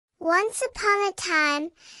Once upon a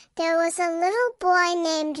time, there was a little boy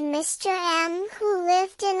named Mr. M who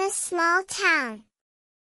lived in a small town.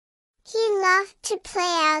 He loved to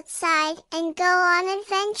play outside and go on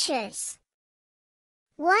adventures.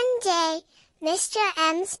 One day, Mr.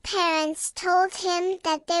 M's parents told him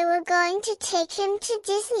that they were going to take him to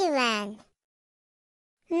Disneyland.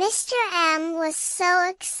 Mr. M was so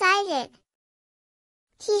excited.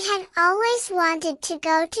 He had always wanted to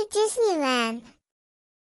go to Disneyland.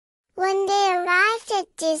 When they arrived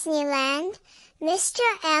at Disneyland, Mr.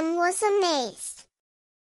 M was amazed.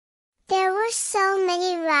 There were so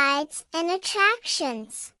many rides and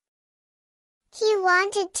attractions. He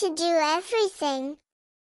wanted to do everything.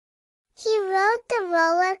 He rode the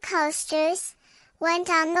roller coasters, went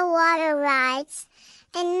on the water rides,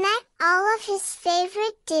 and met all of his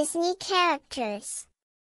favorite Disney characters.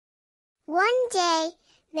 One day,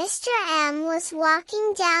 Mr. M was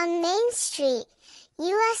walking down Main Street,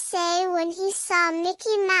 USA, when he saw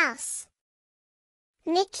Mickey Mouse.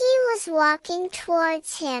 Mickey was walking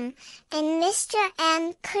towards him, and Mr.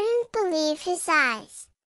 M couldn't believe his eyes.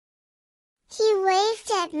 He waved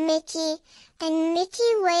at Mickey, and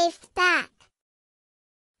Mickey waved back.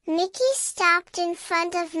 Mickey stopped in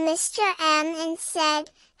front of Mr. M and said,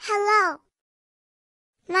 "Hello.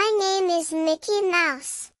 My name is Mickey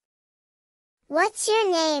Mouse. What's your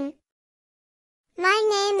name?" "My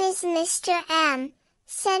name is Mr. M,"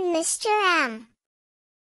 said Mr. M.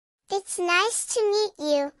 "It's nice to meet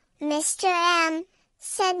you, Mr. M,"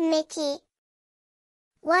 said Mickey.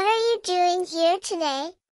 "What are you doing here today?"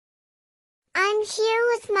 "I'm here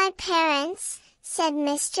with my parents," said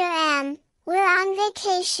Mr. M. "We're on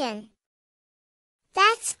vacation."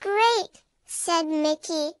 "That's great," said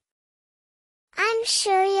Mickey. "I'm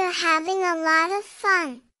sure you're having a lot of fun."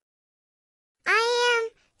 "I am,"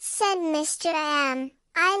 said Mr. M.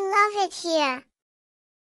 "I love it here."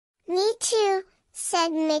 "Me too,"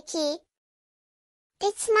 said Mickey.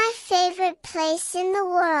 "It's my favorite place in the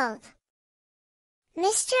world."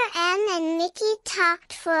 Mr. M and Mickey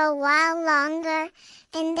talked for a while longer,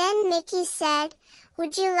 and then Mickey said,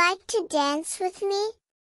 "Would you like to dance with me?"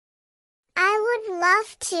 "I would love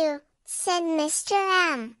to," said Mr.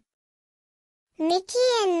 M. Mickey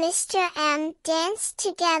and Mr. M danced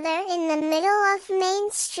together in the middle of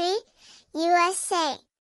Main Street, USA.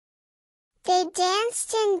 They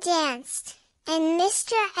danced and danced, and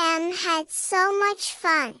Mr. M had so much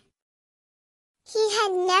fun. He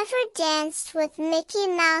had never danced with Mickey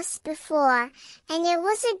Mouse before, and it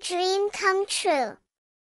was a dream come true.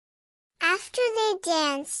 After they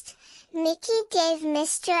danced, Mickey gave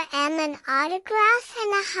Mr. M an autograph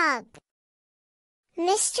and a hug.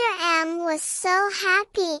 Mr. M was so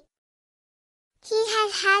happy. He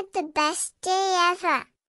had had the best day ever.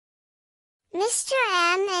 Mr.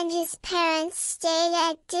 M and his parents stayed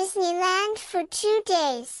at Disneyland for 2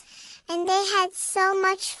 days, and they had so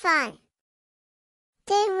much fun.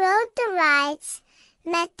 They rode the rides,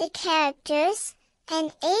 met the characters,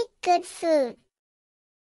 and ate good food.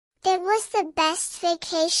 It was the best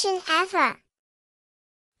vacation ever.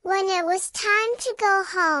 When it was time to go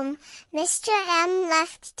home, Mr. M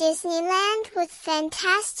left Disneyland with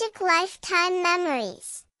fantastic lifetime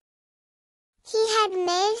memories. He had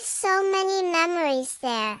made so many memories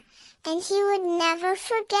there, and he would never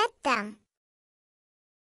forget them.